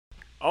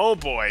Oh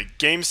boy,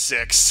 game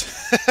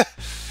 6.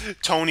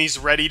 Tony's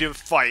ready to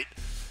fight.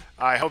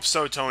 I hope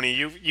so, Tony.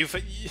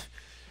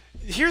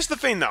 Here's the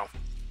thing, though.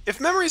 If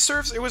memory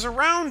serves, it was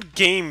around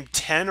game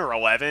 10 or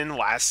 11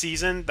 last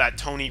season that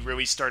Tony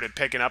really started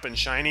picking up and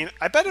shining.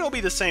 I bet it'll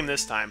be the same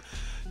this time.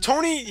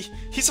 Tony,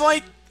 he's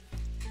like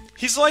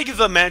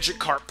the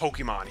Magikarp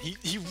Pokemon.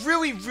 He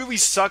really, really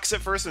sucks at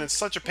first, and it's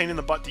such a pain in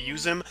the butt to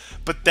use him.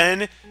 But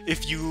then,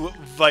 if you,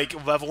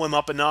 like, level him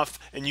up enough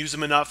and use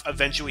him enough,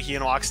 eventually he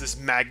unlocks this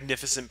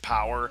magnificent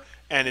power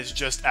and is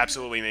just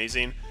absolutely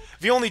amazing.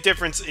 The only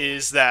difference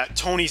is that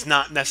Tony's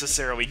not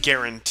necessarily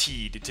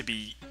guaranteed to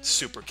be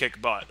super kick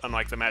butt,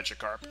 unlike the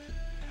Magikarp.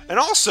 And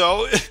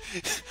also,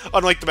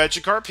 unlike the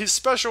Magikarp, his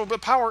special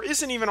power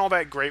isn't even all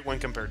that great when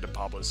compared to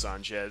Pablo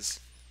Sanchez.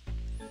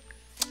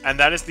 And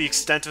that is the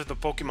extent of the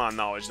Pokemon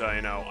knowledge that I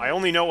know. I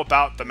only know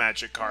about the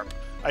Magikarp.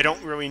 I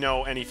don't really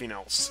know anything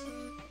else.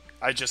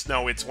 I just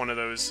know it's one of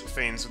those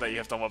things that you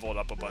have to level it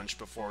up a bunch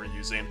before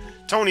using.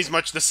 Tony's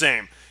much the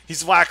same.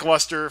 He's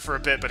lackluster for a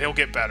bit, but he'll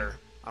get better.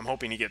 I'm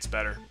hoping he gets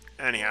better.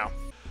 Anyhow.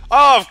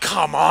 Oh,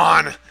 come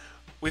on!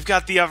 We've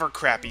got the other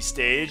crappy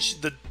stage.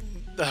 The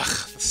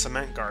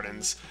Cement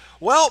Gardens.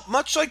 Well,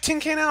 much like Tin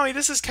Can Alley,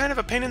 this is kind of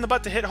a pain in the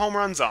butt to hit home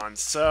runs on,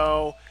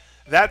 so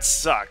that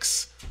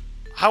sucks.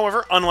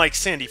 However, unlike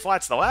Sandy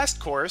Flats, the last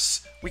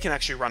course, we can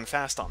actually run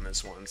fast on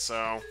this one,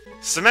 so...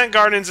 Cement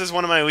Gardens is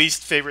one of my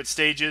least favorite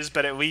stages,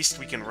 but at least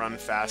we can run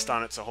fast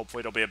on it, so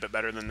hopefully it'll be a bit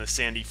better than the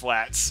Sandy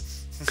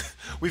Flats.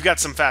 We've got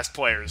some fast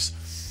players.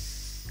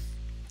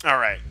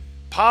 Alright.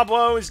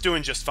 Pablo is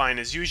doing just fine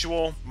as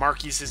usual.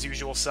 Marky's his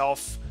usual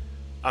self.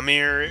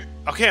 Amir...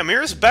 Okay,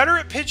 Amir's better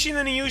at pitching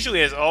than he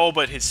usually is. Oh,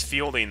 but his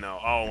fielding, though.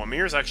 Oh,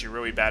 Amir's actually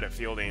really bad at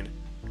fielding.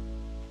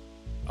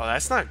 Oh,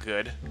 that's not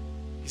good.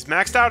 He's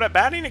maxed out at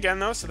batting again,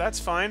 though, so that's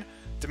fine.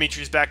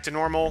 Dimitri's back to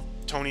normal.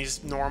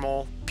 Tony's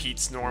normal.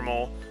 Pete's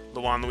normal.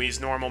 Luan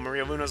Louise normal.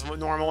 Maria Luna's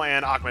normal.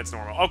 And Ahmed's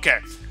normal. Okay.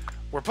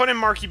 We're putting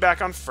Marky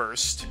back on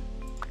first.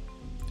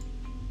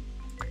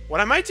 What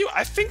I might do...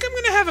 I think I'm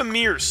going to have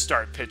Amir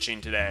start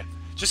pitching today.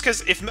 Just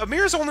because if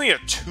Amir's only a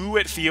 2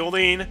 at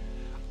fielding,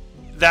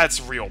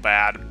 that's real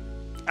bad.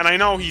 And I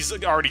know he's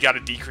already got a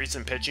decrease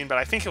in pitching, but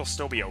I think he'll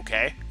still be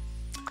okay.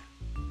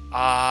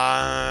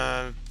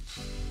 I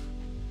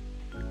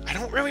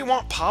don't really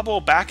want Pablo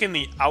back in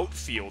the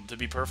outfield, to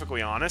be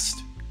perfectly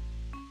honest.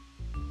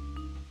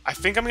 I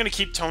think I'm going to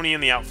keep Tony in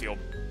the outfield.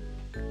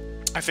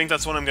 I think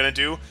that's what I'm going to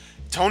do.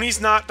 Tony's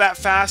not that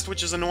fast,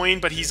 which is annoying,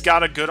 but he's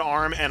got a good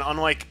arm, and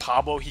unlike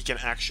Pablo, he can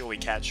actually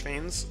catch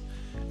things.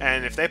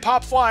 And if they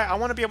pop fly, I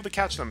want to be able to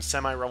catch them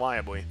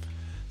semi-reliably.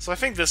 So I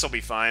think this will be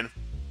fine.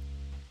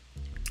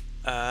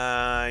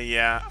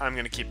 Yeah, I'm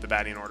going to keep the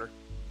batting order.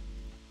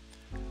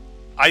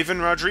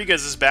 Ivan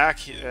Rodriguez is back.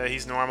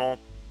 He's normal.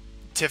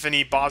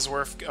 Tiffany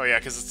Bosworth. Oh, yeah,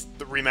 because it's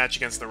the rematch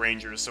against the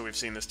Rangers, so we've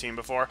seen this team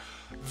before.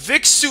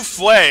 Vic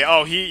Souffle.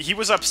 Oh, he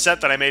was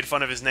upset that I made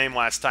fun of his name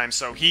last time,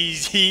 so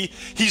he's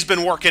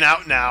been working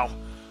out now.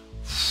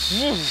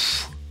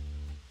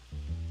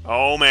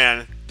 Oh,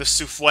 man. The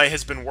Souffle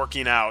has been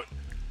working out.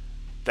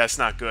 That's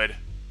not good.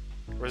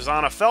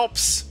 Rosanna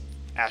Phelps.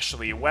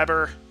 Ashley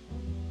Weber.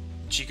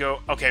 Michiko.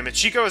 Okay,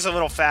 Michiko is a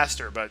little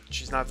faster, but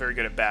she's not very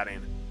good at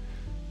batting.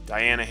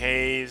 Diana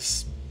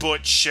Hayes.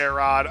 Butch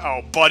Sherrod.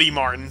 Oh, Buddy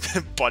Martin.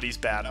 Buddy's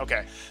bad.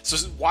 Okay,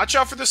 so watch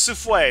out for the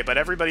Souffle, but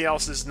everybody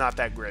else is not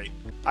that great.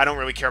 I don't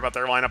really care about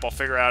their lineup. I'll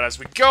figure it out as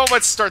we go.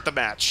 Let's start the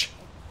match.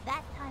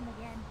 That time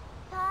again.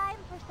 Time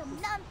for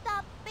some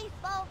non-stop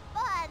baseball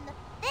fun.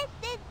 This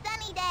is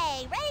Sunny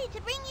Day, ready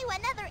to bring you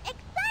another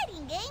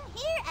exciting game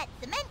here at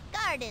Cement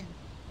Gardens.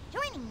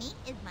 Joining me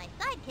is my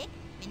sidekick,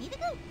 Vinny the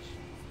Gooch.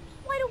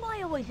 Why do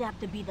I always have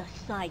to be the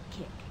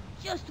sidekick?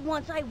 Just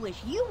once I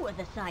wish you were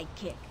the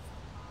sidekick.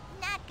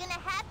 Not gonna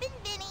happen,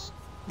 Vinny.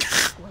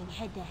 Going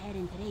head-to-head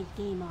in today's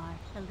game are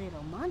the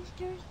Little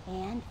Monsters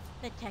and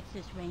the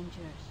Texas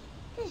Rangers.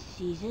 This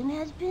season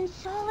has been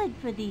solid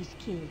for these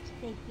kids.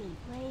 They've been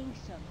playing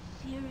some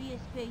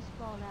serious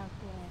baseball out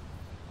there,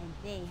 and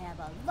they have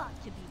a lot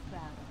to be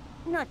proud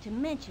of. Not to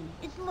mention,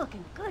 it's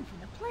looking good for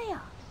the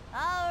playoffs.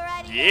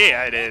 Alrighty.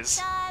 Yeah, it it's is.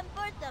 time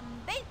for some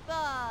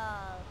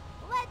baseball.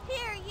 Let's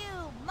hear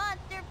you,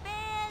 monster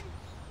fans.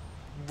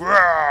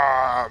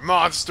 Brrr,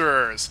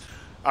 monsters!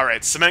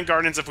 Alright, Cement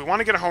Gardens, if we want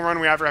to get a home run,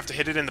 we either have to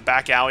hit it in the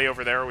back alley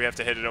over there, or we have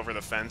to hit it over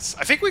the fence.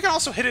 I think we can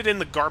also hit it in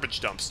the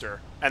garbage dumpster,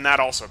 and that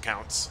also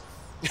counts.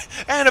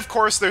 And, of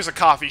course, there's a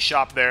coffee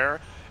shop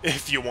there,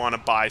 if you want to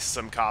buy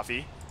some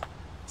coffee.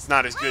 It's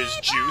not as good as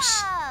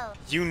juice.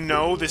 You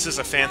know this is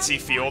a fancy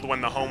field when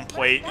the home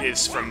plate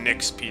is from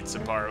Nick's Pizza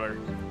Parlor.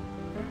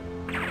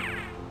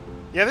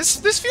 Yeah,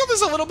 this field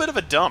is a little bit of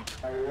a dump.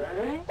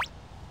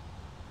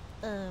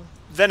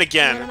 Then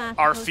again,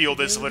 our field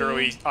is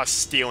literally us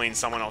stealing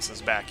someone else's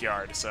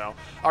backyard, so...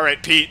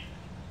 Alright, Pete.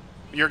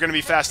 You're gonna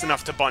be fast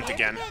enough to bunt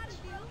again.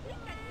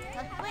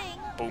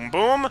 Boom,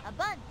 boom.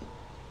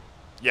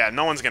 Yeah,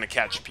 no one's gonna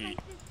catch Pete.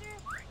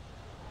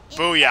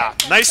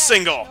 Booyah. Nice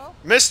single.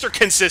 Mr.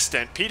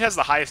 Consistent. Pete has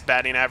the highest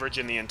batting average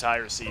in the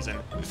entire season.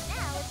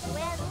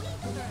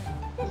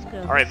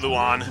 Alright,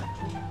 Luan.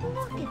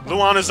 Look at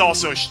Luan is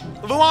also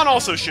Luan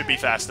also should be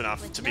fast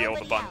enough to be able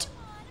to bunt.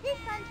 This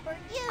one's for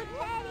you,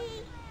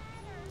 Teddy.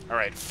 All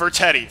right, for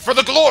Teddy, for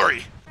the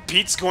glory.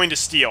 Pete's going to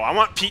steal. I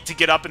want Pete to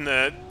get up in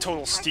the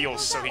total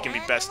steals so he can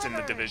be best in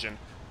the division.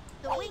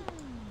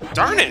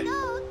 Darn it!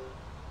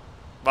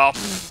 Well,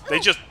 pff,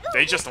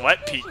 they just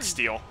let Pete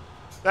steal.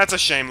 That's a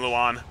shame,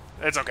 Luan.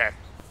 It's okay.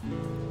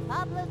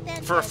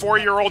 For a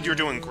 4-year-old, you're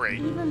doing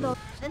great.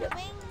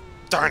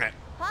 Darn it.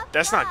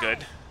 That's not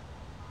good.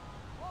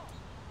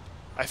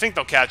 I think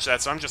they'll catch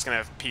that, so I'm just going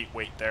to have Pete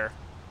wait there.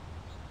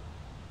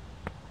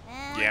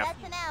 Yeah.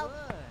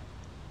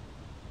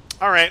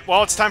 Alright,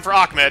 well, it's time for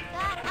Ahmed.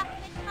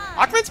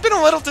 Ahmed's been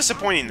a little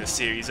disappointing this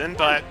season,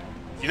 but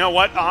you know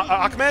what,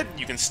 Ahmed?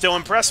 You can still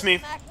impress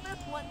me.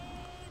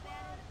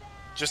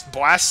 Just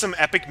blast some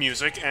epic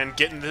music and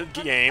get in the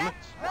game.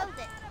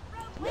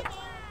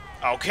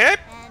 Okay.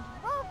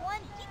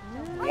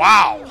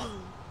 Wow.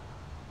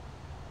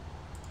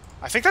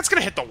 I think that's going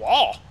to hit the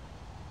wall.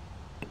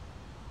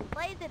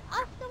 Plays it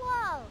off the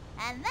wall,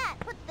 and that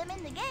puts them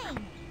in the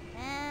game.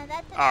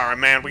 Alright,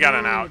 man, we got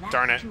an out.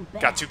 Darn it.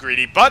 Got too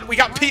greedy. But we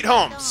got Pete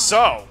home,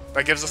 so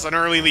that gives us an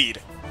early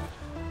lead.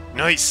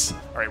 Nice.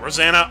 Alright,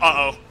 Rosanna,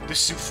 uh-oh. The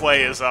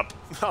souffle is up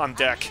on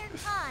deck.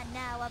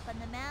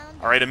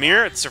 Alright,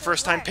 Amir, it's your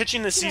first time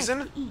pitching this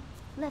season.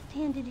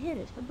 Left-handed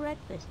hitters for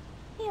breakfast.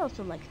 He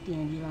also likes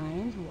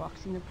dandelions,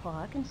 walks in the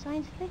park, and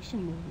science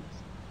fiction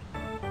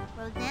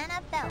movies.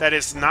 That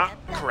is not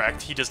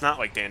correct. He does not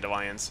like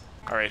dandelions.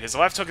 Alright, his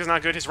left hook is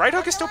not good. His right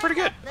hook is still pretty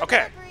good.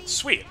 Okay,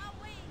 sweet.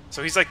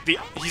 So he's like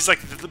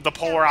the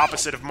polar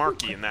opposite of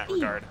Marky in that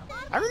regard.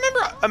 I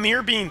remember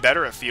Amir being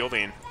better at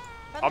fielding.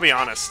 I'll be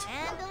honest.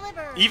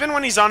 Even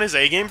when he's on his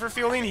A game for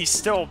fielding, he's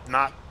still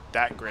not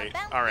that great.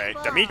 Alright,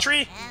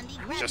 Dimitri.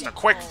 Just a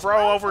quick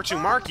throw over to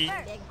Marky.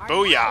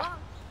 Booyah.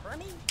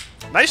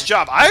 Nice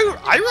job. I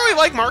really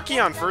like Marky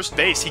on first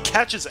base. He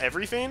catches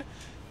everything.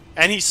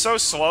 And he's so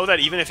slow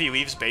that even if he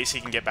leaves base, he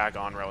can get back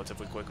on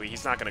relatively quickly.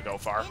 He's not going to go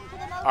far.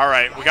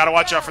 Alright, we got to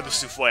watch out for the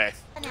souffle.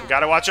 We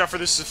got to watch out for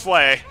the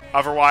souffle.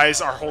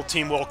 Otherwise, our whole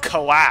team will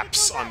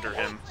collapse under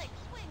him.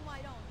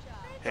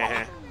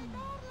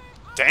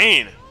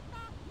 Dang.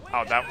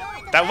 Oh,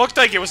 that looked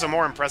like it was a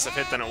more impressive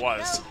hit than it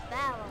was.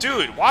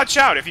 Dude, watch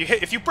out.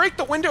 If you break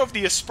the window of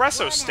the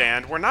espresso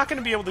stand, we're not going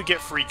to be able to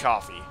get free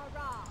coffee.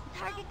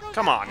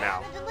 Come on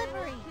now.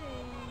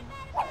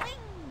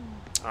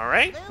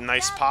 Alright,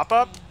 nice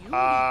pop-up.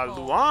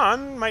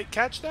 Luan might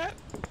catch that.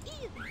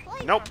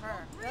 Nope.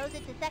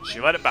 She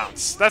let it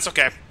bounce. That's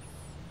okay.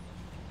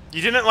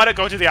 You didn't let it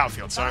go to the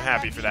outfield, so I'm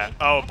happy for that.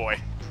 Oh, boy.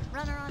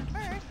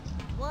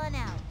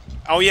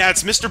 Oh, yeah,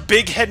 it's Mr.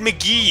 Big Head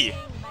McGee.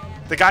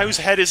 The guy whose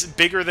head is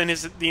bigger than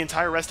the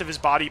entire rest of his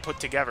body put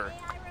together.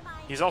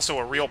 He's also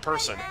a real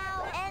person.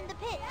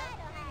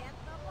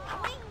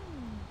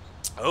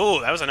 Oh,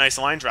 that was a nice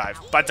line drive.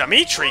 But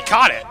Dimitri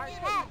caught it.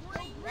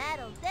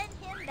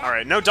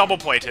 Alright, no double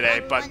play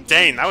today, but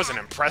dang, that was an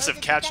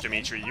impressive catch,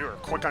 Dimitri. You were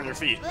quick on your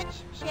feet.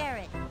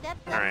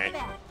 Alright.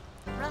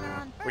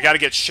 We gotta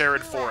get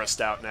Sherrod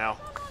Forrest out now.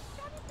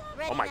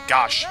 Oh my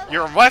gosh.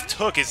 Your left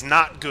hook is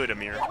not good,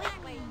 Amir.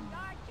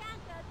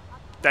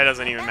 That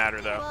doesn't even matter,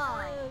 though.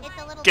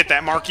 Get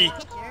that, Marky.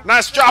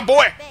 Nice job,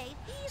 boy!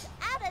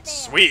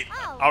 Sweet.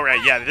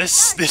 Alright, yeah,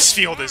 this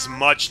field is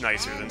much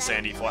nicer than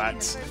Sandy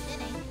Flats.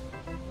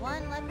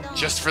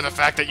 Just for the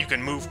fact that you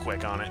can move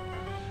quick on it.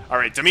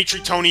 Alright,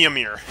 Dimitri, Tony,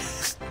 Amir.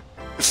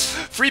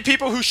 Three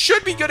people who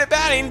should be good at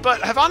batting,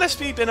 but have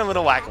honestly been a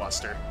little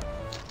lackluster.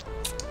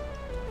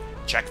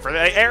 Check for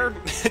the air,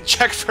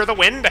 check for the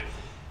wind,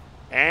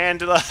 and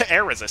the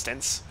air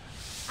resistance.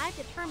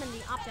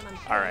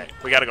 Alright,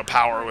 we gotta go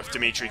power with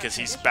Dimitri because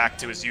he's back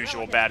to his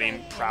usual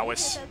batting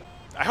prowess.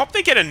 I hope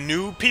they get a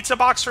new pizza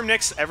box from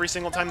Knicks every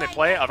single time they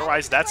play,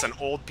 otherwise that's an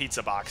old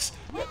pizza box.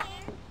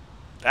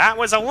 That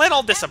was a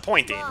little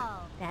disappointing.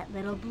 That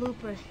little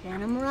blooper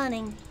sent him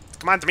running.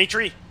 Come on,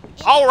 Dimitri.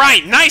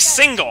 Alright, nice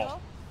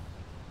single!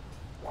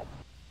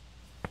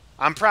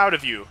 I'm proud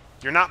of you.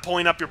 You're not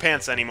pulling up your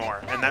pants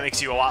anymore, and that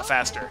makes you a lot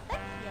faster.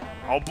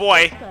 Oh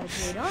boy.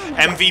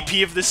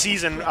 MVP of the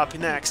season up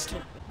next.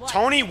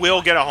 Tony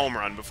will get a home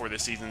run before the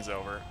season's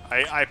over.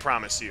 I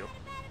promise you.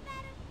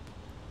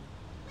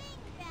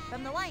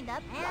 From the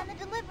windup and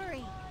the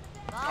delivery.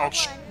 Oh,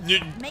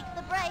 Make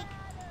the break.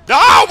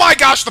 Oh my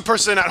gosh, the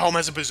person at home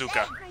has a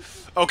bazooka.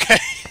 Okay.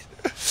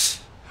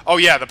 Oh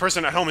yeah, the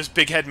person at home is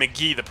Big Head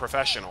McGee, the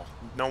professional.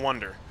 No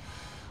wonder.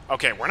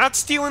 Okay, we're not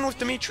stealing with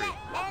Dimitri.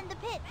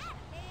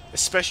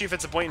 Especially if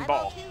it's a blatant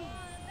ball.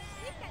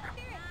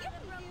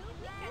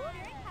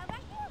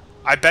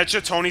 I bet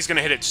you Tony's going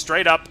to hit it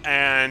straight up,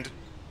 and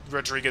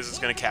Rodriguez is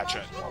going to catch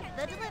it.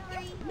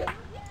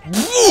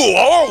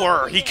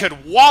 Whoa! He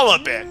could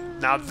wallop it!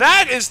 Now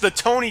that is the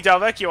Tony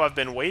Delvecchio I've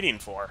been waiting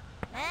for.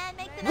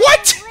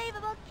 What?!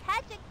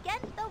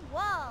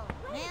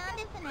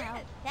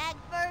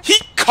 He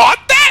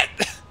caught that?!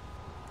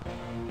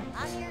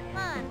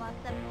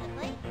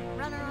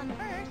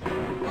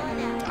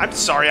 I'm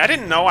sorry, I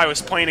didn't know I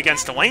was playing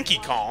against a lanky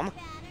Calm.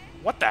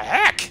 What the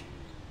heck?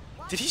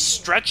 Did he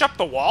stretch up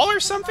the wall or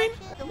something?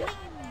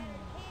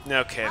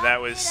 Okay,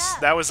 that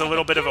was a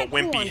little bit of a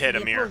wimpy hit,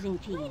 Amir. Way to go,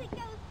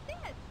 sis.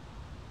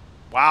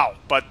 Wow,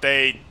 but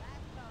they...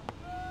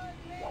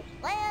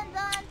 Lands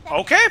on second.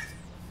 Okay.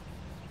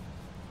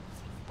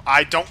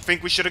 I don't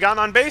think we should have gotten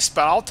on base,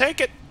 but I'll take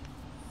it.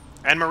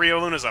 And Maria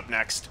Luna's up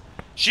next.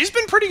 She's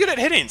been pretty good at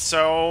hitting,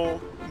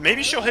 so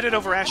maybe she'll hit it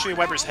over Ashley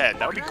Weber's head.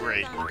 That would be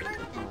great. Runners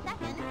on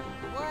first and second.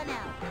 1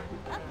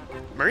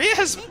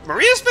 out.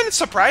 Maria's been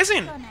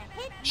surprising.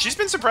 She's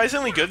been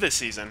surprisingly good this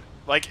season.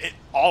 Like,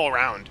 all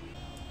around.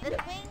 The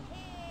swing.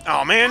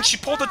 Oh, man, she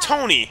pulled a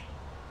Tony.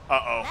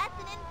 Uh-oh.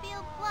 That's an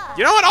infield fly.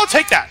 You know what? I'll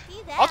take that.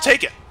 She's I'll out.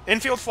 take it.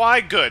 Infield fly,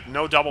 good.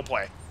 No double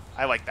play.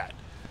 I like that.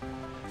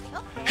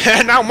 Okay.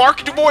 And now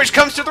Mark Du Bois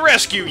comes to the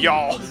rescue,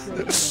 y'all.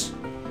 But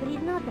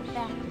he's not the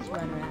fastest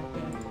runner out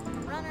there.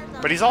 Runners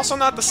on But he's also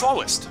not the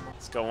slowest.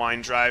 Let's go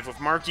line drive with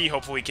Marky.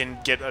 Hopefully we can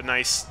get a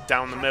nice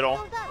down the middle.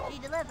 goes up. She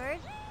delivers.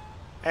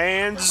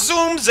 And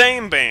zoom,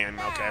 zame, bam.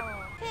 Okay.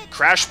 Foul. Pitch.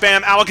 Crash,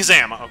 bam,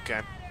 alakazam.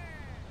 Okay.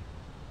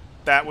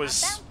 That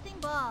was Bouncing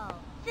ball.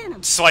 Send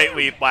him.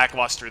 slightly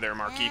lackluster there,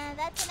 Marky. And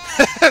that's an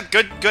out.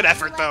 Good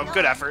effort, though.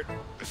 Good effort.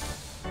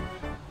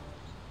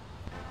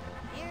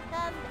 Here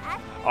comes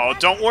Ashley. Oh,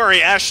 don't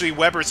worry. Ashley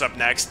Weber's up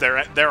next.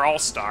 They're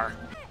all-star.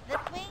 The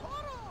swing.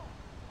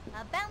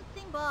 A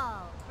bouncing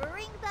ball.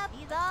 Brings up.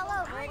 He's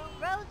all over it.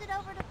 Throws it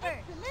over to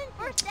first.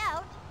 First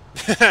out.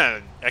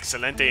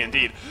 Excelente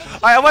indeed.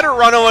 I let her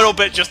run a little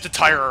bit just to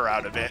tire her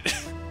out a bit.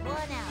 1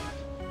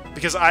 out.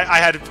 Because I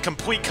had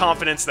complete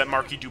confidence that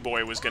Marky Du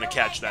Bois was going to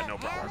catch that no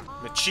problem.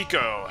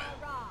 Michiko.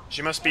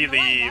 She must be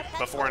the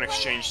foreign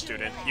exchange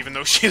student, even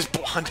though she is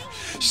blonde.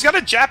 She's got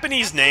a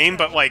Japanese name,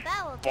 but like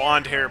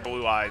blonde hair,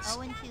 blue eyes.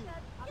 0-2.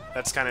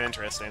 That's kind of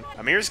interesting.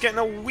 Amir's getting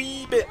a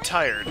wee bit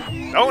tired.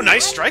 Oh,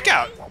 nice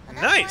strikeout.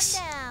 Nice.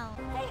 One down.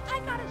 Hey, I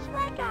got a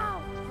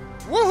strikeout.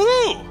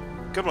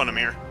 Woohoo! Good one,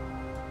 Amir.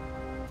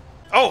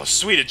 Oh,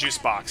 sweet, a juice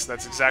box.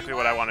 That's exactly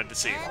what I wanted to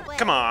see.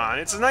 Come on,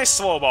 it's a nice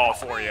slow ball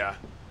for you. A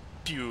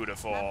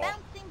Beautiful.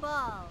 bouncing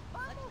ball.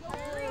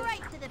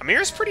 Right to the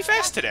Amir's pretty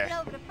fast today.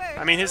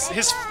 I mean,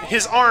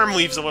 his arm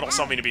leaves a little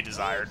something to be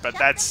desired, but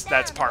that's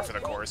par for the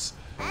course.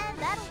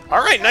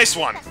 All right, nice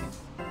one.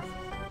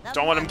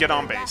 Don't let him get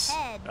on base.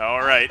 All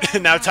right,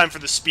 now time for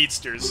the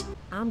speedsters.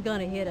 I'm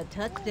gonna hit a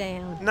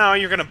touchdown. No,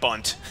 you're gonna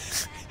bunt.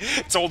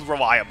 It's old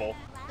reliable.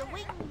 The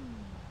wing.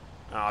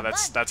 Oh,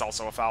 that's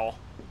also a foul.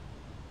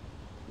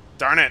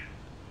 Darn it.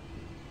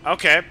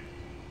 Okay.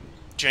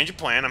 Change of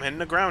plan. I'm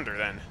hitting a grounder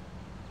then.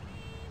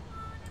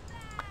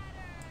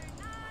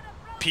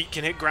 Pete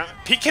can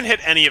hit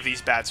any of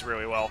these bats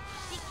really well.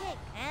 She kicked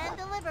and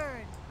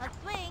delivered. A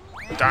swing.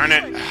 Darn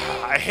it.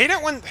 I hate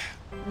it when...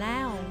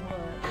 Now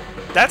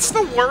what? That's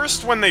the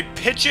worst when they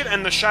pitch it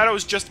and the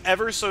shadow's just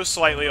ever so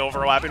slightly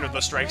overlapping with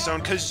the strike zone,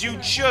 because you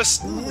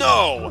just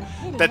know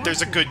that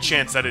there's a good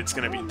chance that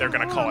they're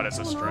gonna call it as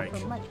a strike.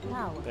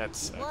 That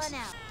sucks. 1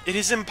 out. It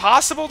is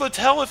impossible to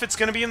tell if it's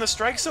gonna be in the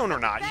strike zone or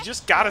not. You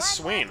just gotta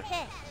swing.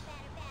 Swing.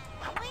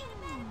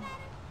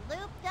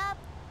 Looped up.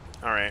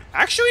 Alright.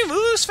 Actually,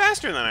 Lulu's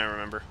faster than I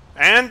remember.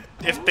 And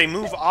if they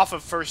move off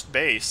of first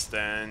base,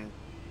 then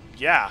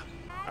yeah.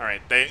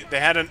 Alright, they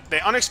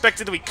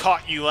unexpectedly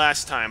caught you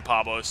last time,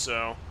 Pablo,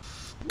 so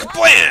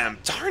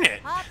kablam! Darn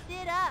it! Popped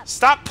it up.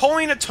 Stop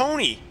pulling a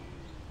Tony!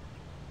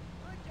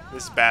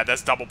 This is bad.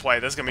 That's double play.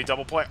 This is gonna be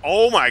double play.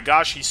 Oh my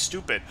gosh, he's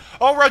stupid.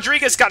 Oh,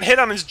 Rodriguez got hit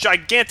on his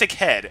gigantic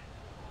head.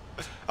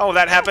 Oh,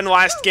 that happened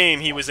last game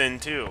he was in,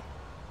 too.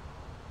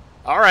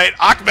 Alright,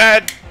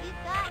 Ahmed! He's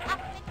got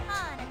Ahmed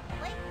Khan in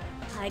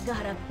place. I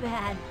got a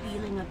bad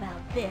feeling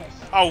about this.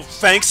 Oh,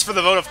 thanks for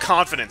the vote of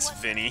confidence,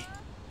 Vinny.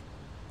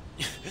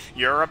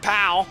 You're a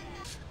pal.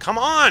 Come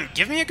on,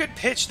 give me a good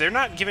pitch. They're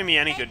not giving me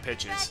any good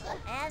pitches.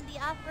 And the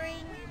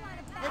offering.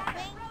 The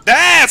swing.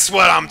 That's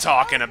what I'm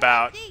talking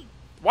about.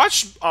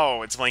 Watch.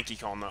 Oh, it's Lanky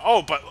calling though.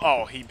 Oh, but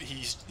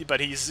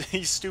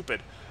he's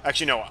stupid.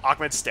 Actually, no.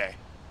 Ahmed, stay.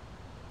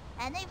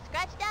 And they've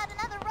scratched out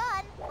another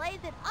run. Plays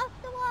it off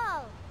the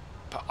wall.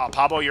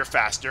 Pablo, you're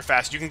fast. You're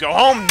fast. You can go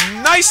home.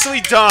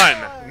 Nicely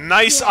done.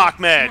 Nice,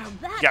 Ahmed. Now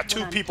that's Got what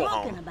 2 I'm people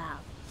talking home.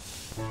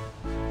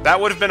 about.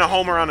 That would have been a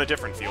homer on a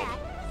different field.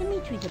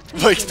 Dimitri's a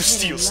pretty Like good the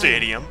Steel hitter,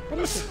 Stadium. But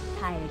he's just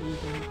tired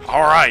eating.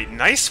 Alright,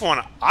 nice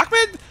one.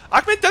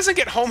 Ahmed doesn't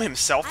get home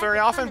himself very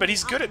often, but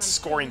he's good at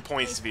scoring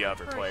points via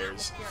other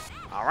players.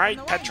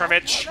 Alright,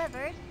 Petrovich.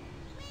 Delivered.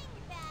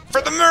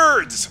 For the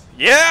nerds!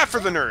 Yeah,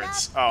 for the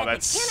nerds. Oh, Like a can of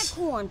that's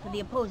corn for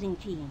the opposing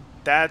team.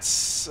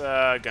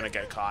 gonna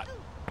get caught.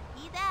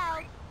 He's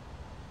out.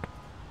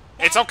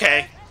 It's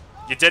okay.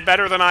 You did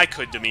better than I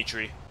could,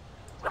 Dimitri.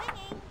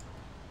 Swinging.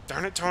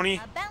 Darn it,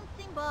 Tony. A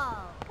bouncing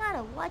ball.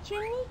 Gotta watch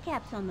your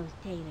kneecaps on those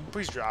taters.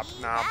 Please drop.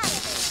 He's Nah. out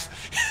of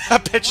A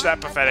pitch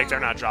that pathetic, they're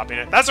not dropping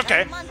it. That's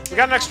okay. We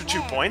got an extra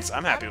 2 points.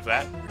 I'm happy with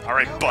that.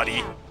 Alright,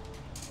 buddy.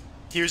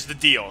 Here's the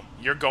deal.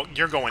 You're going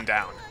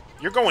down.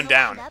 You're going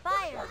down. there.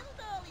 Fire.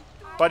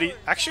 Buddy,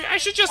 actually, I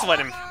should just let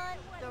him...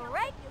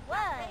 Strike one.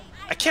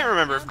 I can't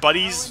remember if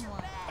Buddy's...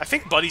 I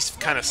think Buddy's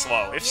kind of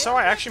slow. If so,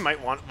 I actually might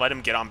let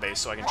him get on base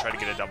so I can try to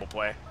get a double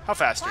play. How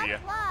fast are you?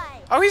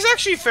 Fly. Oh, he's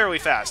actually fairly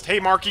fast. Hey,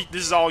 Marky,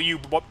 this is all you,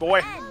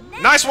 boy.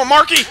 Nice one,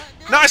 Marky!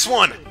 Nice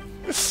one!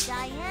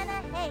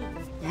 Diana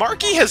Hayes.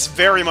 Marky has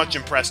very much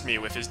impressed me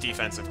with his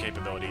defensive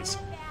capabilities.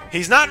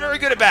 He's not very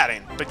good at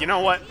batting, but you know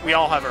what? We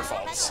all have our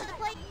faults.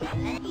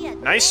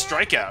 Nice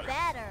strikeout.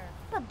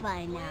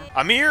 Bye-bye now.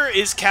 Amir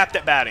is capped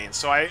at batting,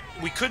 so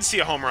we could see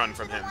a home run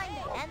from him.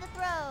 And the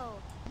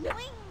throw.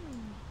 Swing.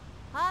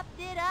 Popped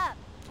it up.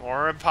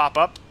 Or a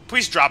pop-up.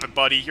 Please drop it,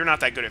 buddy. You're not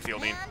that good at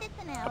fielding. And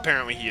it's an out.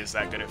 Apparently he is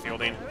that good at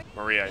fielding.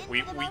 Maria,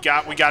 we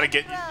gotta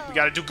do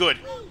good.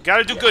 We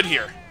gotta do good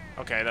here.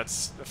 Okay,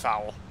 that's a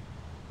foul.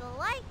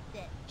 Sliced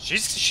it.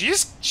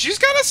 She's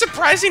got a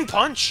surprising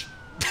punch.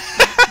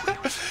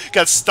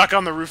 Got stuck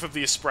on the roof of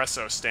the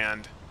espresso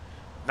stand.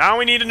 Now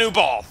we need a new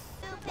ball.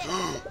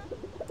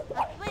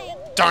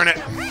 Darn it.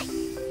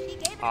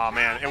 Aw,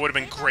 man, it would have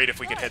been great if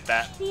we could hit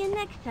that. See you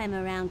next time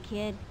around,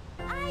 kid.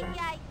 Ay,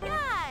 ay,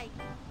 ay.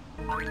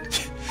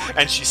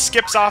 And she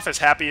skips off as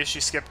happy as she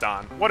skipped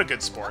on. What a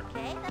good sport.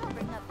 Okay, that'll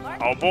bring up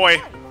Mark. Oh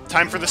boy,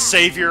 time for the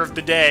savior of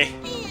the day.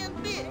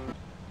 And bit.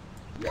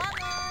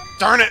 Come on.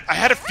 Darn it, I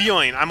had a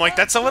feeling. I'm like,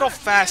 that's a little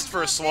fast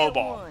for a slow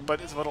ball,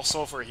 but it's a little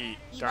slow for a heat.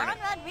 Darn it.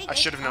 I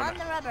should have known on the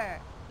that. rubber.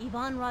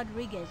 Ivan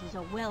Rodriguez is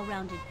a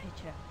well-rounded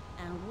pitcher.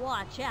 And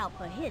watch out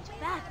for his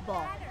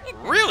fastball. It's a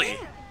Really? hit.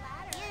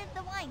 Here's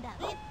the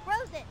windup. It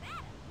throws it.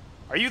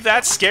 Are you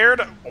that scared?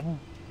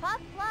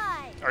 Pop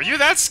fly. Are you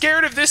that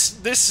scared of this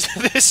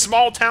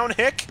small town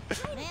hick?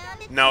 And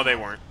it's No, they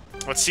weren't.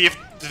 Let's see if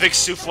Vic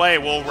Souffle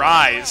will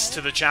rise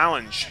to the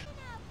challenge.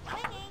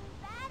 swinging.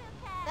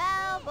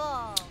 Foul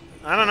ball.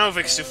 I don't know,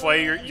 Vic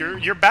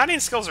Souffle. Your batting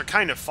skills are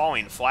kind of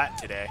falling flat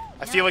today.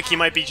 I feel like he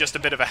might be just a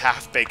bit of a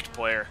half-baked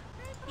player.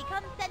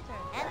 Becomes center.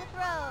 And the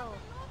throw.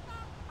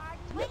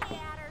 Swinging.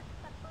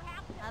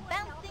 A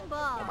bouncing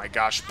ball. Oh my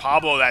gosh,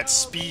 Pablo, that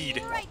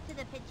speed. Right to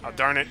the pitcher. Oh,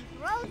 darn it. He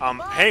throws the ball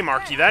Hey,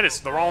 Marky, back. that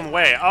is the wrong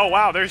way. Oh,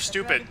 wow, they're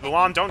stupid.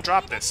 Luan, don't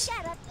drop this.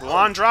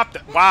 Luan dropped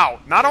it.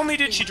 Wow, not only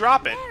did she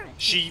drop it,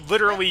 she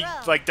literally,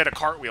 like, did a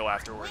cartwheel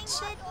afterwards.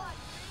 Swings it.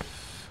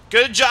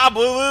 Good job,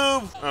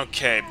 Lulu!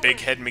 Okay, Big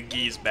Head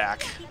McGee's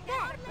back. He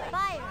set.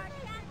 Fires.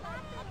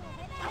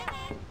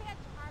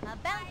 A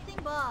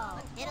bouncing ball.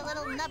 Hit a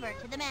little nubber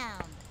to the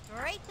mound.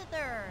 Straight to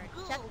third.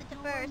 Chucks it to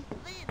first.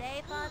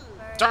 Safe on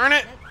first. Darn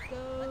it! Let's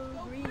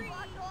go green.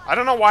 I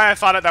don't know why I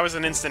thought that was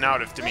an instant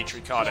out if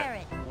Dimitri caught it.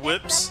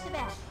 Whoops. Up to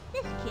bat.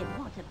 This kid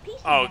wants a piece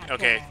Oh, of that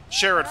okay. ball.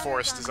 Sherrod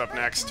Forrest is up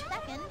next.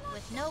 Second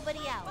with nobody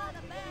out.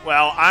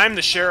 Well, I'm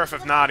the Sheriff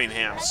of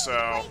Nottingham,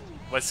 so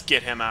let's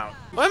get him out.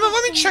 Let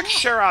me check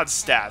Sherrod's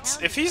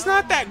stats. If he's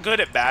not that good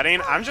at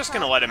batting, I'm just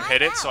going to let him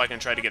hit it so I can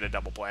try to get a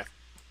double play.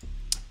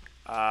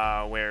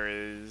 Where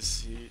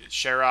is he?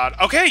 Sherrod.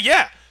 Okay,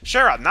 yeah!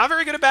 Sherrod, not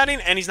very good at batting,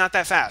 and he's not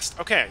that fast.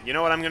 Okay, you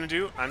know what I'm going to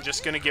do? I'm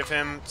just going to give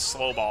him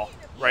slow ball.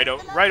 Right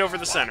over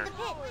the center.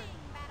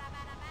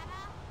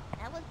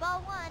 That was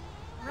ball one.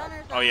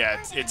 Runners Oh on yeah,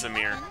 first it's and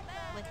Amir. second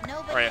with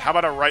nobody Alright, out. how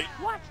about a right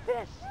Watch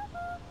this.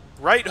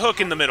 hook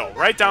in the middle?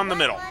 Right down the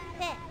middle. 1-1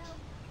 pitch.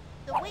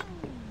 The wing.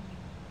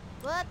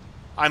 Whoops.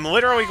 I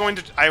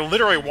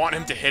literally want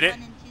him to hit it.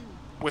 1 and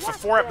 2. With a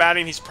 4 at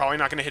batting, he's probably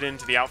not going to hit it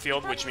into the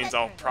outfield, which means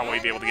I'll probably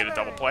be able to get a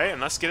double play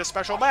and thus get a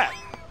special bat.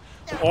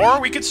 Or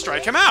we could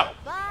strike him out.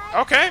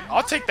 Okay,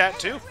 I'll take that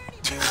too.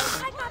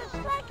 I got a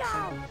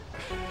strikeout.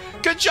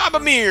 Good job,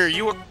 Amir!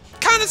 You were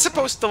kind of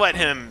supposed to let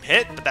him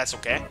hit, but that's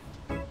okay.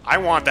 I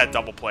want that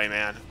double play,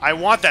 man. I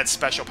want that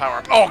special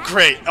power-up. Oh,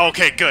 great!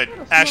 Okay, good.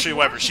 Ashley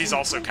Weber, she's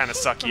also kind of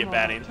sucky at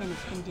batting.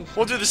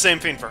 We'll do the same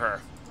thing for her.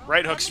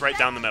 Right hook's right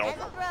down the middle.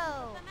 And the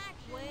throw.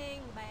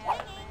 Swing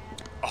back.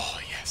 Oh,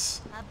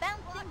 yes. A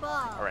bouncing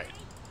ball. Alright.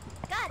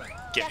 Got it.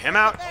 Get Check him to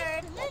out.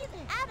 third.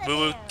 Out of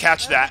Lulu, there.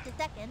 catch Throws that. it to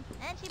second,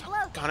 and she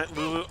blows Got it,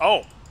 Lulu.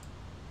 Oh.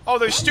 Oh,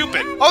 they're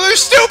stupid. Oh, they're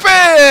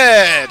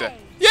stupid!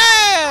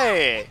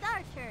 Yay! It's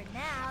our turn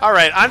now.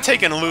 Alright, I'm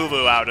taking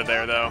Lulu out of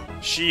there, though.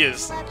 She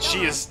is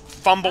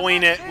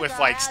fumbling it with,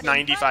 like,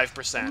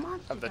 95%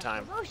 of the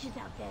time. Ferocious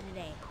out there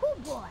today. Oh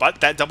boy.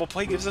 But that double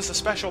play gives us a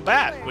special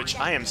bat, which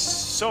I am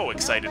so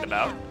excited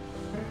about.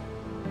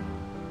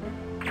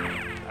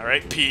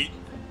 Alright, Pete.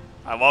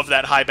 I love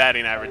that high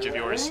batting average of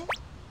yours.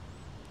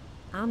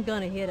 I'm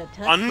gonna hit a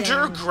touchdown.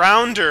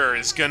 Undergrounder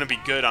is gonna be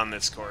good on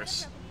this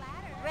course.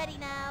 Ready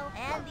now,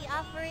 and the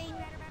offering.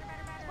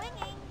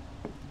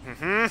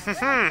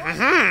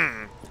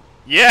 Swinging.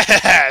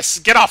 Yes!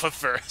 Get off of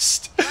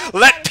first.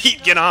 Let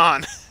Pete get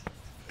on.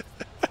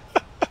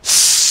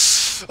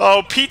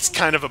 Oh, Pete's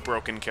kind of a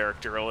broken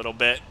character a little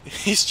bit.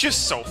 He's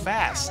just so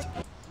fast.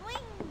 Swing.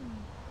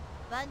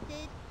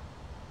 Bunted.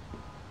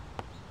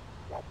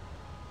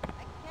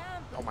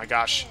 Oh my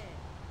gosh.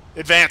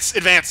 Advance,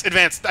 advance,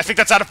 advance. I think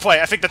that's out of play.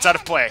 I think that's out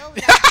of play. Goes out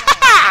there.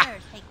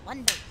 Runners take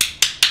one base.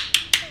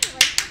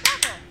 Simulates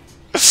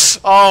the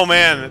double. Oh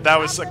man, that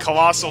was a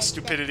colossal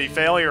stupidity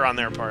failure on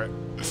their part.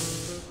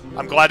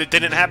 I'm glad it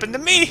didn't happen to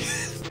me.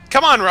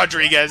 Come on,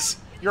 Rodriguez.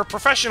 You're a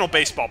professional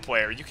baseball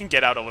player. You can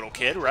get out a little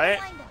kid, right?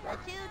 A 2-2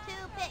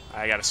 pitch.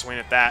 I gotta swing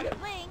at that.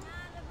 Swing.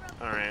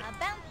 Alright. A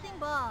bouncing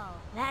ball.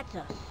 That's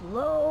a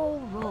slow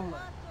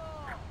roller.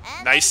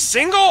 Nice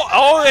single!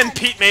 Oh, and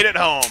Pete made it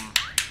home.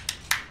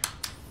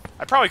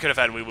 I probably could have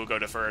had Wee Woo go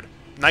deferred.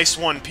 Nice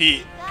one,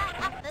 Pete.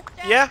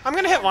 Yeah, I'm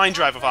gonna hit line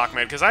drive with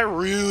Ahmed because I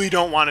really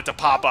don't want it to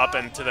pop up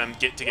and to them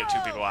get two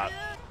people out.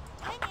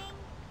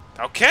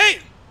 Okay.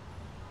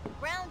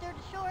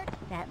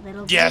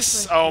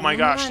 Yes. Oh my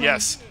gosh.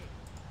 Yes.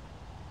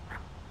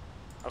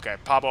 Okay,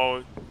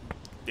 Pablo.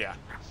 Yeah.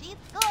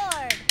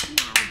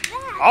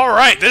 All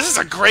right, this is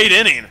a great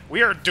inning.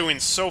 We are doing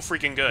so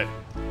freaking good.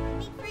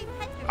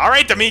 All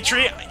right,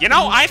 Dimitri. You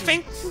know, I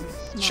think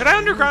should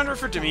I undergrounder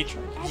for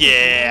Dimitri?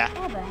 Yeah.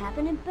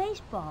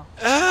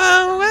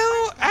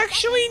 Well,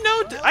 actually,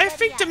 no. I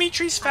think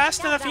Dimitri's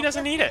fast enough. He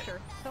doesn't need it.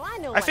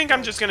 I think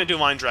I'm just gonna do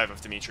line drive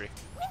with Dimitri.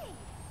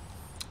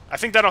 I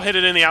think that'll hit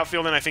it in the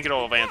outfield, and I think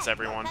it'll advance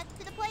everyone.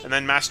 And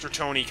then Master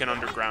Tony can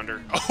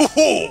undergrounder.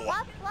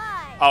 Oh!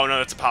 Oh, no,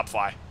 that's a pop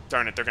fly.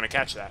 Darn it, they're going to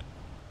catch that.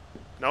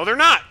 No, they're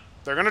not.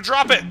 They're going to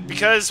drop it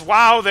because,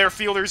 wow, their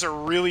fielders are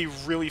really,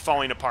 really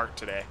falling apart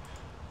today.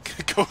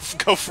 Go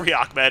free,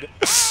 Ahmed.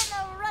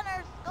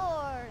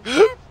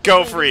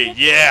 Go free.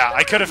 Yeah,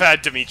 I could have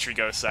had Dimitri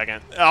go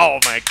second. Oh,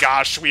 my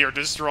gosh, we are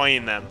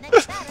destroying them.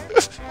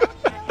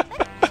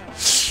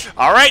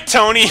 All right,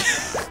 Tony.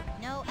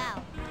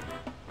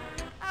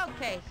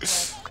 Okay,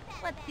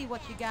 let's see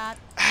what you got.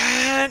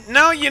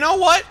 No, you know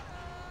what?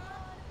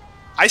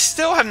 I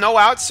still have no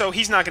outs, so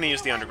he's not going to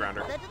use the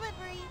undergrounder.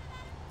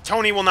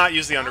 Tony will not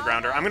use the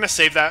undergrounder. I'm going to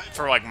save that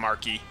for, like,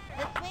 Marky.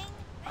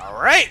 All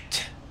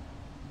right.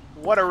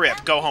 What a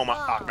rip. Go home,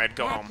 Ahmed.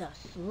 Go home.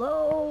 That's a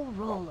slow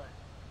roller.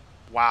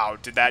 Wow,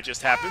 did that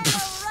just happen?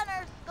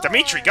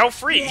 Dimitri, go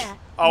free.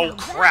 Oh,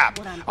 crap.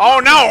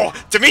 Oh, no.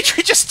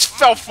 Dimitri just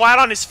fell flat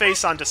on his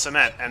face onto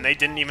cement, and they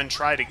didn't even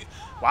try to...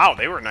 Wow,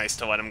 they were nice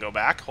to let him go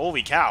back.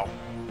 Holy cow.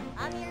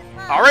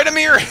 All right,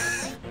 Amir.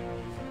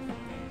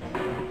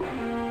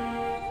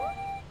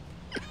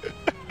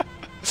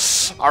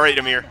 All right,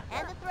 Amir.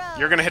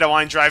 You're going to hit a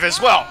line drive as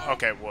well.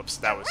 Okay, whoops.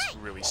 That was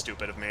really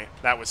stupid of me.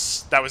 That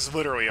was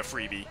literally a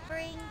freebie.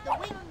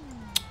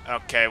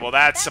 Okay, well,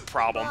 that's a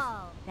problem.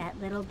 Oh,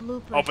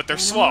 but they're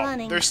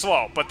slow. They're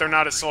slow, but they're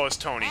not as slow as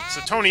Tony. So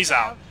Tony's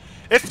out.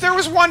 If there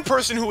was one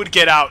person who would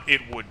get out,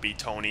 it would be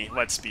Tony.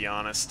 Let's be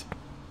honest.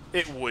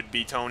 It would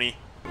be Tony.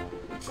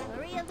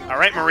 All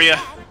right, Maria.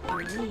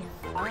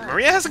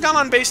 Maria hasn't gone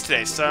on base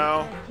today,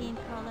 so...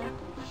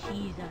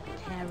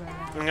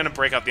 I'm going to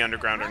break out the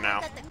undergrounder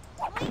now.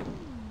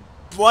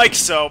 Like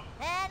so.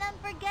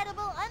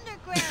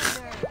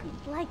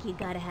 Like you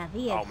gotta have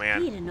ESP oh,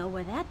 man. to know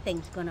where that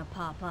thing's gonna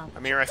pop up.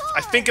 Amir,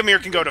 I think Amir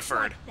can go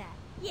deferred.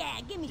 Yeah,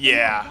 give me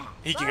yeah,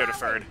 he can go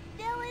deferred.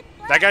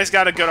 That guy's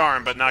got a good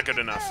arm, but not good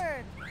enough.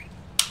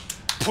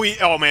 Please,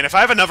 oh man, if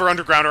I have another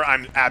undergrounder,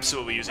 I'm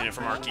absolutely using it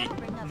for Marky.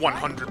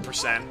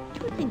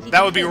 100%.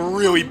 That would be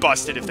really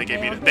busted if they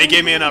gave me it. They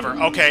gave me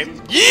another. Okay.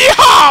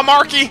 Yeehaw,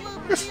 Marky!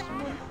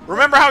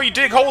 Remember how you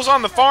dig holes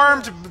on the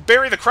farm to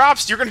bury the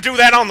crops? You're gonna do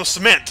that on the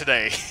cement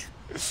today.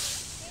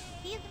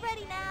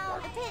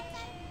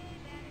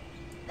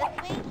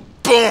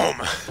 Boom!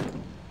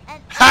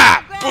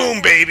 Ha!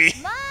 Boom, baby!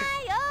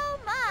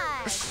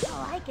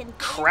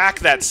 Crack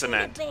that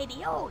cement.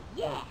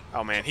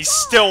 Oh man, he's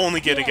still only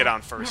gonna get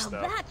on first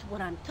though. That's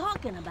what I'm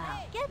talking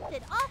about.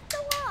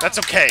 That's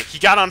okay. He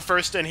got on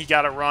first and he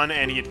got a run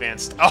and he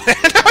advanced. Oh,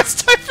 now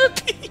it's time for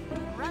Pete.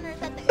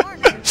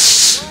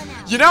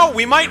 You know,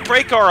 we might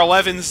break our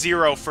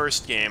 11-0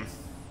 first game.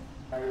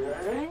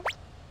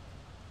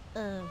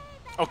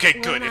 Okay,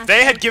 good. If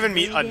they had given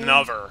me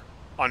another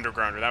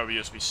undergrounder, that would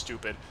just be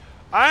stupid.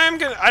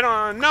 I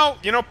don't know.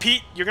 You know,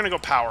 Pete, you're gonna go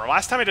power.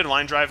 Last time I did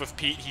line drive with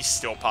Pete, he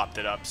still popped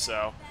it up,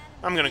 so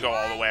I'm gonna go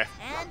all the way.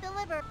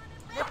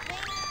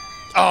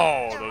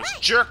 Oh, those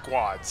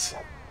jerkwads.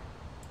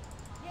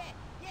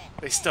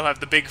 They still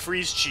have the big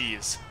freeze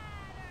cheese.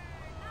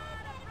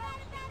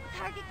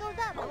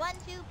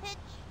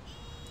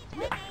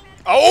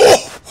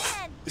 Oh!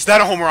 Is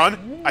that a home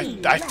run?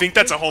 I think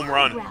that's a home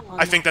run.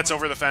 I think that's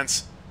over the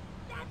fence.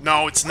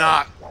 No, it's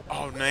not.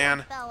 Oh,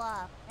 man.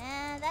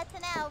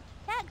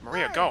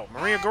 Maria, go.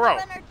 Maria, go.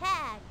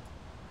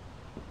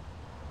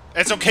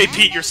 It's okay,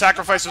 Pete. Your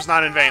sacrifice was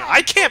not in vain.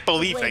 I can't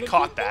believe they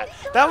caught that.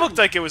 That looked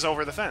like it was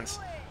over the fence.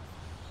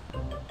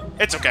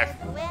 It's okay.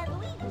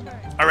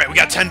 All right, we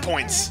got 10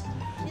 points.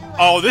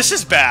 Oh, this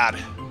is bad.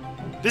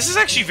 This is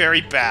actually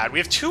very bad. We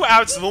have 2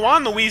 outs.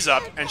 Luan Louise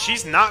up, and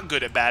she's not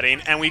good at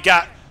batting. And we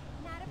got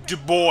Du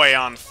Bois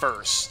on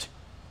first.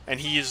 And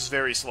he is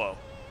very slow.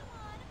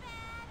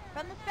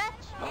 From the stretch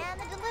and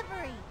the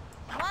delivery.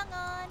 Swung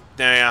on.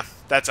 Yeah,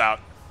 that's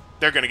out.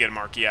 They're going to get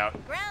Marky out.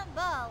 Ground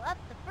ball up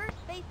the first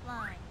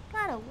baseline.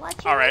 Gotta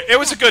watch All right, it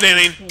was a good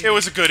inning. It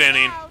was a good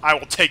inning. I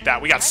will take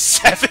that. We got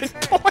 7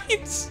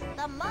 points.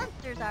 The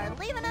monsters are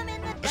leaving them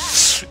in the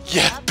dust.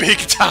 Yeah, big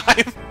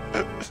time.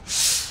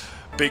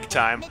 Big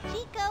time.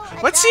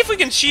 Let's see if we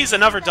can cheese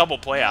another double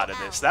play out of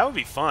this. That would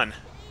be fun.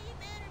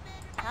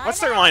 What's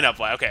their lineup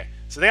like? Okay,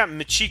 so they got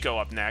Michiko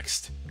up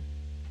next.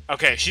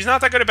 Okay, she's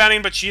not that good at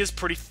batting, but she is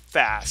pretty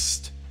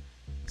fast.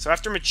 So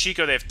after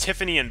Michiko, they have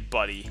Tiffany and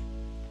Buddy.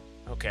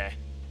 Okay.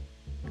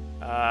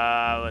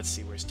 Let's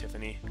see, where's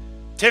Tiffany?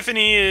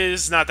 Tiffany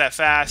is not that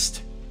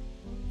fast.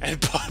 And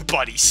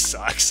Buddy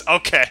sucks.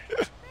 Okay.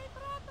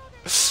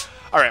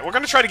 Alright, we're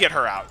gonna try to get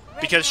her out.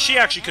 Because she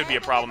actually could be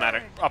a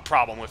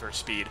problem with her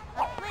speed.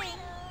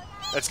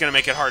 That's gonna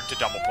make it hard to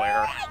double play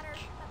her.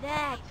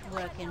 That's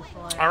working for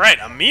us. Alright,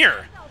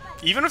 Amir.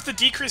 Even with the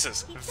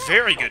decreases,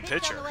 very good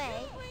pitcher.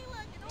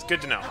 It's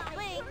good to know.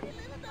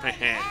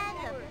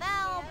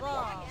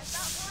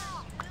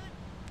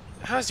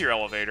 How's your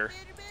elevator?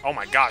 Oh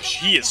my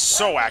gosh, he is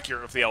so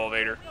accurate with the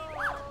elevator.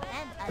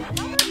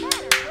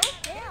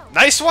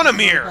 Nice one,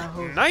 Amir!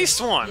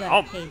 Nice one!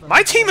 Oh,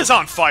 my team is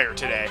on fire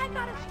today.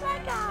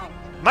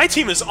 My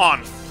team is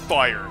on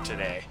fire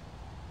today.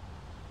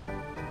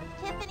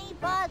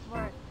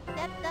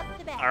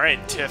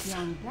 Alright, Tiff.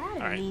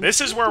 Alright,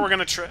 this is where we're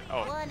gonna try...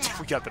 Oh,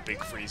 we got the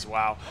big freeze,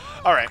 wow.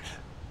 Alright.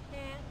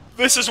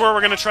 This is where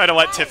we're gonna try to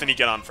let Tiffany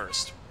get on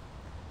first.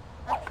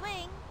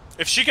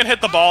 If she can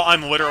hit the ball,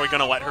 I'm literally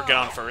gonna let her get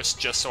on first,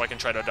 just so I can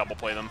try to double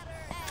play them.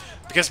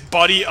 Because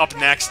Buddy up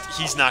next,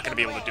 he's not gonna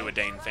be able to do a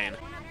dang thing.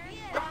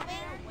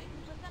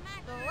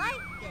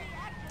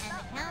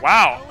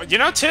 Wow, you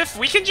know, Tiff,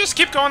 we can just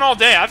keep going all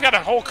day. I've got a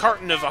whole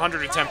carton of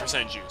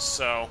 110% juice,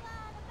 so...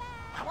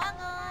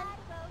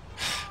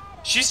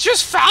 She's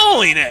just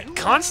fouling it,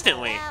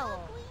 constantly.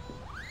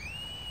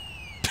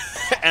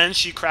 And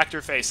she cracked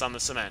her face on the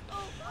cement.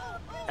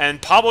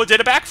 And Pablo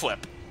did a backflip.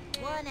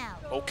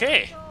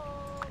 Okay.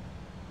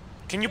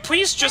 Can you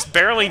please just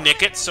barely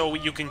nick it so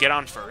you can get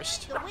on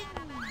first?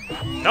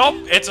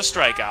 Nope, it's a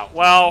strikeout.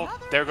 Well,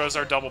 there goes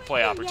our double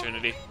play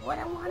opportunity. What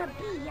I wanna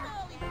be, hey,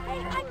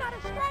 I got a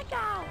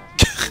strikeout.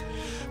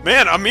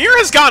 Man, Amir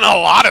has gotten a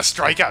lot of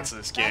strikeouts in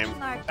this game.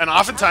 And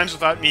oftentimes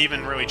without me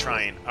even really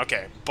trying.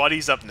 Okay,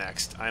 Buddy's up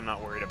next. I'm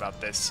not worried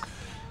about this.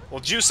 We'll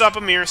juice up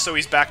Amir so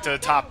he's back to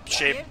top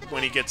shape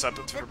when he gets up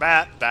for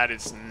bat. That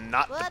is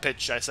not the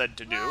pitch I said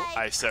to do.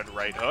 I said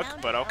right hook,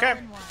 but okay.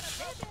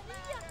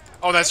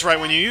 Oh, that's right.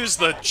 When you use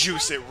the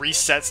juice, it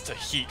resets to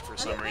heat for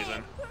some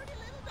reason.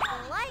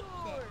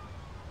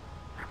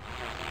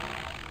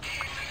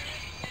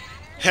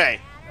 Hey,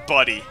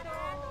 Buddy.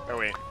 Oh,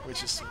 wait.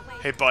 Which is...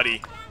 Hey,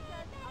 Buddy.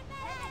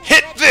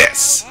 Hit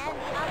this!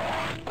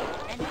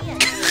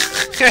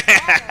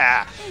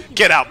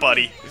 Get out,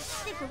 Buddy.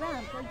 Stick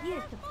around for a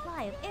year's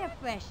supply of air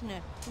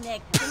freshener.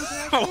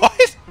 What?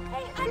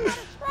 Hey, I got a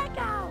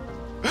strikeout.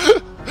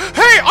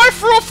 Hey, I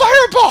threw a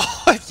fireball!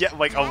 Yeah,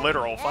 like a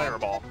literal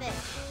fireball.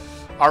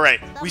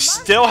 Alright, we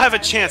still have a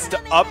chance to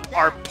up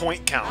our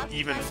point count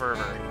even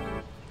further.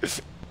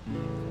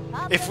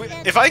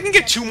 If I can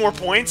get 2 more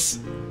points,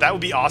 that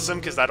would be awesome,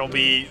 because that'll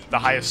be the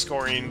highest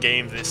scoring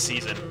game this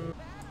season.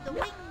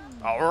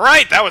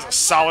 Alright, that was a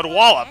solid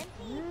wallop.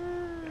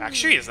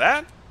 Actually, is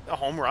that a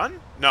home run?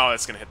 No,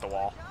 it's going to hit the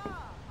wall.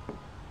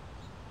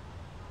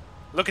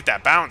 Look at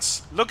that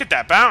bounce. Look at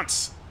that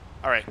bounce.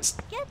 Alright,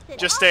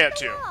 just stay at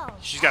 2.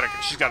 She's got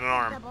an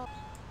arm.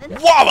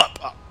 Wallop!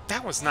 Oh,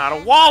 that was not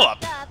a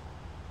wallop.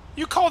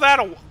 You call that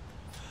a...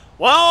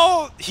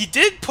 Well, he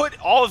did put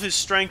all of his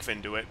strength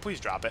into it. Please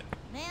drop it.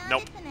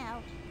 Nope.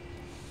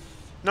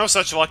 No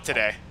such luck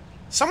today.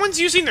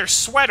 Someone's using their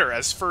sweater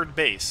as third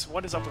base.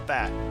 What is up with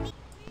that?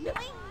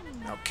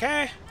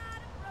 Okay.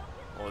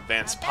 We'll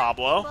advance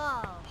Pablo.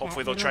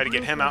 Hopefully they'll try to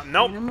get him out.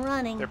 Nope.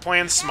 They're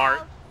playing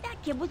smart.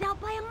 That kid was out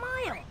by a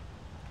mile.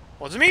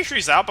 Well,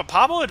 Dimitri's out, but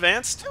Pablo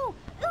advanced.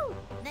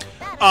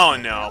 Oh,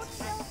 no.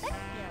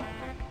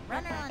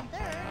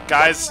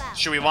 Guys,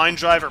 should we line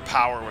drive or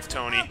power with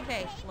Tony?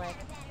 Okay, Slick.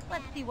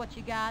 Let's see what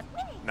you got.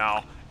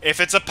 No. If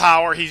it's a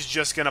power, he's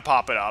just going to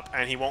pop it up,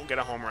 and he won't get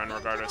a home run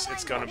regardless.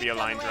 It's going to be a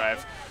line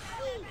drive.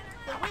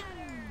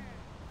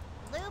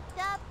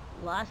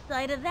 Lost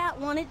sight of that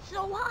one. It's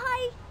so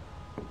high.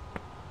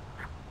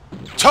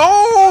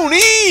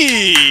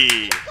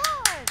 Tony!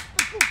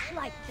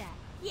 Like that.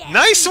 Yeah.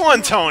 Nice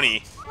one,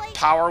 Tony.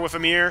 Power with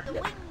Amir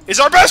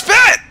is our best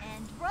bet.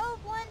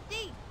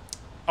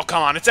 Oh,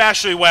 come on. It's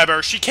Ashley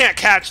Weber. She can't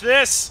catch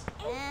this.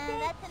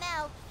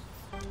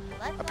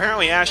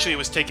 Apparently, Ashley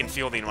was taking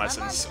fielding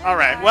lessons. All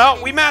right.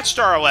 Well, we matched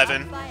our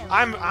 11.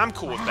 I'm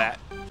cool with that.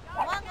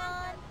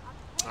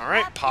 All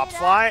right. Pop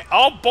fly.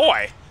 Oh,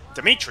 boy.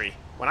 Dimitri.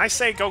 When I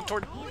say go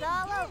toward...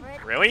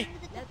 Really?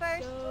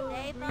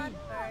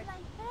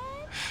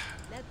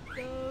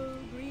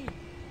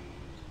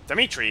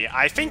 Dimitri,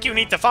 I think you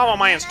need to follow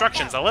my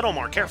instructions a little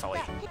more carefully.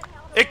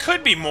 It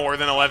could be more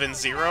than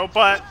 11-0,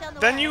 but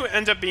then you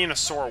end up being a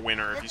sore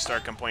winner if you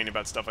start complaining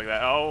about stuff like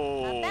that.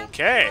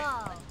 Okay.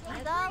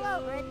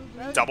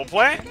 Double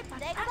play?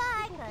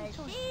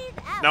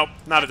 Nope,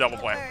 not a double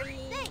play.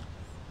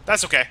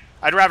 That's okay.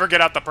 I'd rather get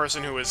out the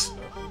person who is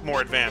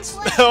more advanced.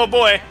 Oh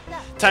boy.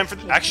 Time for...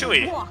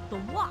 Actually,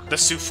 the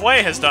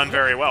souffle has done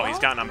very well. He's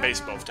gotten on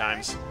base both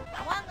times.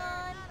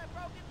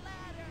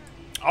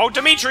 Oh,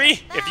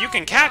 Dimitri, if you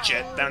can catch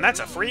it, then that's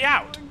a free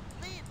out.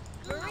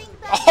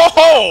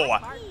 Oh!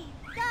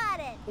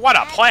 What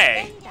a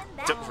play.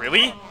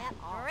 Really?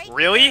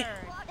 Really?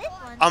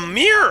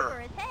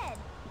 Amir!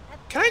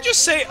 Can I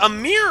just say,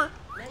 Amir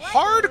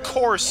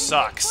hardcore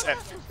sucks at...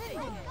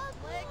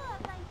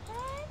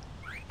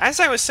 As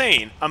I was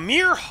saying,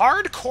 Amir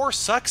hardcore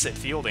sucks at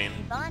fielding.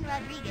 Yvonne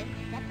Rodriguez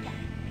steps up.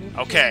 This is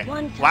Okay,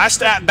 one tough last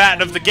cookie at-bat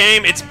for of the you.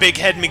 game, it's Big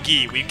Head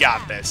McGee. We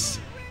got this.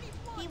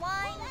 He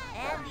winds,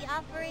 and the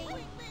offering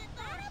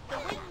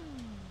swings.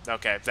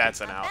 Okay,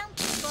 that's an A out.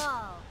 bouncing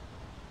ball.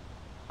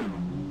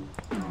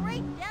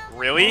 Straight down the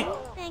Really?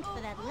 Thanks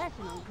for that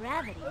lesson on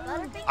gravity.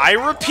 Butterfinger I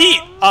flies repeat,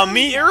 ball.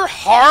 Amir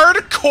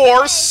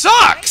hardcore Right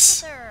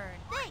sucks! to third.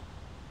 Safe.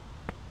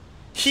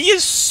 He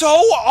is so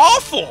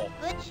awful!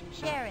 Butch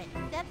Sherritt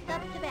steps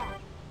up to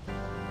bat.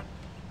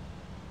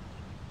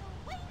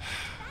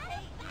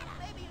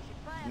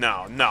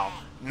 No, no,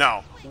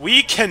 no.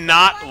 We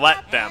cannot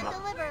let them.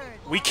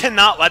 We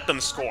cannot let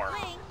them score.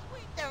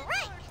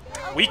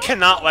 We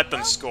cannot let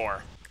them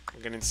score.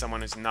 We're getting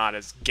someone who's not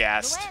as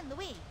gassed.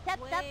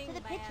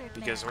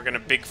 Because we're gonna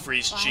big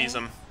freeze cheese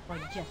them. Or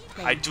just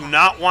I plain do fire.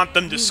 not want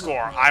them to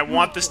score. I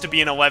want this to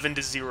be an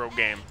 11-0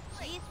 game.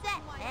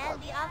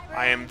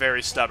 I am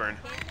very stubborn.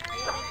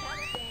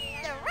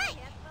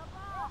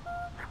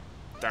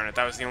 Darn it,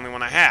 that was the only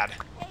one I had.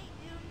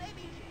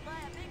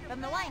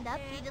 From the windup,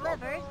 he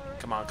delivers.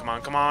 Come on, come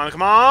on, come on,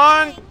 come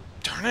on!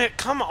 Darn it,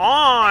 come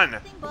on!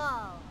 Bouncing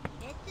ball.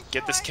 It's a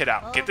Get this short, kid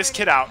out. Get this over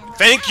kid the out. fence.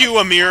 Thank you,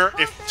 Amir.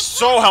 If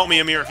so help me,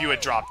 Amir, if you had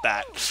dropped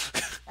that.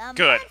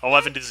 Good.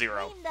 11-0.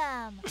 Between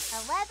them.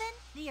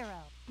 11-0.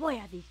 Boy,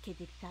 are these kids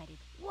excited.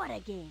 What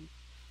a game.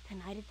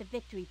 Tonight at the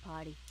victory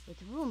party,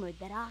 it's rumored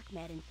that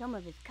Ahmed and some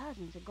of his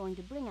cousins are going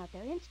to bring out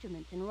their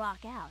instruments and rock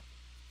out.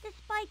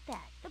 Despite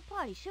that, the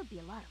party should be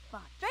a lot of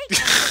fun. Straight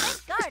from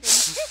the garden.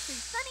 This is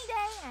Sunny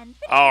Day and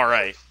Fitness All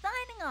right. Coach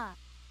signing off.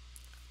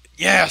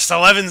 Yes,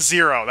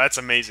 11-0. That's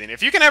amazing.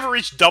 If you can ever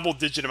reach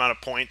double-digit amount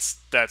of points,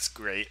 that's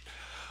great.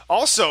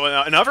 Also,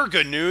 in other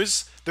good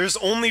news, there's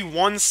only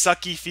one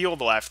sucky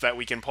field left that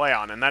we can play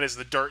on, and that is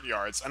the dirt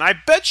yards. And I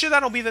bet you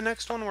that'll be the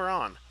next one we're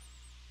on.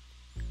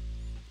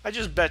 I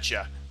just bet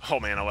you. Oh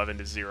man,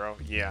 11-0.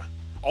 Yeah.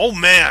 Oh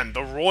man,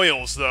 the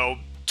Royals though,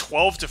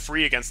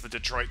 12-3 against the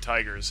Detroit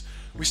Tigers.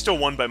 We still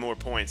won by more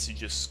points. You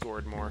just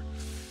scored more.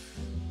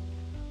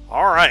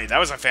 All right, that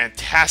was a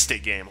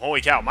fantastic game.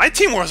 Holy cow, my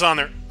team was on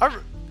there.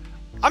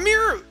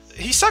 Amir,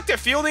 he sucked at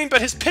fielding, but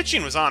his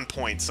pitching was on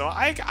point, so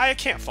I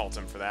can't fault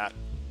him for that.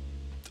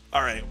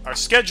 All right, our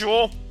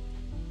schedule.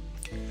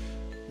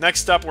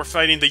 Next up, we're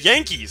fighting the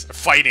Yankees.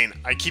 Fighting.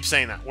 I keep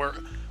saying that.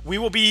 We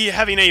will be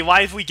having a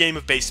lively game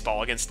of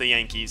baseball against the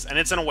Yankees, and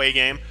it's an away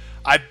game.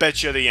 I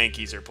bet you the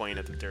Yankees are playing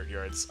at the Dirt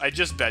Yards. I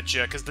just bet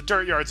you, because the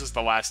Dirt Yards is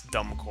the last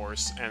dumb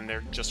course, and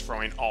they're just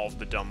throwing all of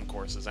the dumb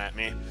courses at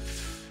me.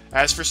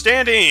 As for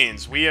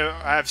standings, we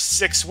have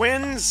 6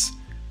 wins.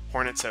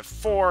 Hornets have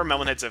 4,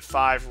 Melonheads have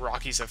 5,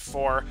 Rockies have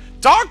 4.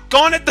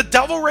 Doggone it, the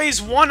Devil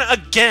Rays won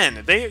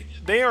again!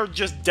 They are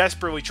just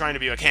desperately trying to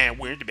be like, hey,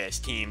 we're the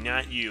best team,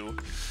 not you.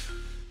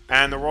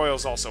 And the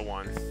Royals also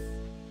won.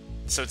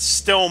 So it's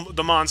still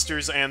the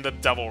Monsters and the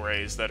Devil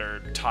Rays that are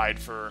tied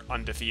for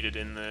undefeated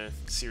in the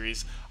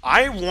series.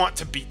 I want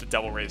to beat the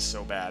Devil Rays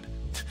so bad.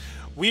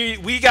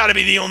 We gotta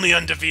be the only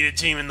undefeated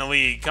team in the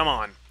league, come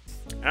on.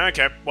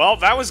 Okay, well,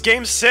 that was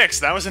Game 6.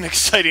 That was an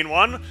exciting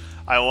one.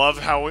 I love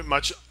how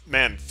much...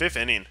 Man, 5th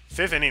inning.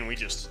 5th inning we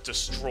just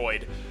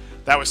destroyed.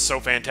 That was so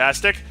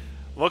fantastic.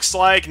 Looks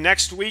like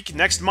next week,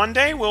 next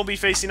Monday, we'll be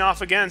facing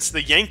off against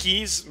the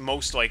Yankees,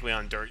 most likely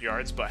on Dirt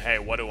Yards, but hey,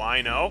 what do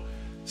I know?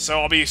 So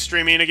I'll be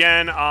streaming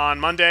again on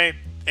Monday,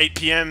 8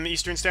 p.m.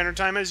 Eastern Standard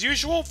Time as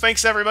usual.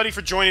 Thanks everybody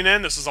for joining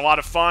in. This was a lot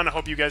of fun. I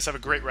hope you guys have a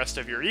great rest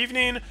of your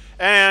evening,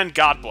 and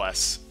God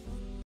bless.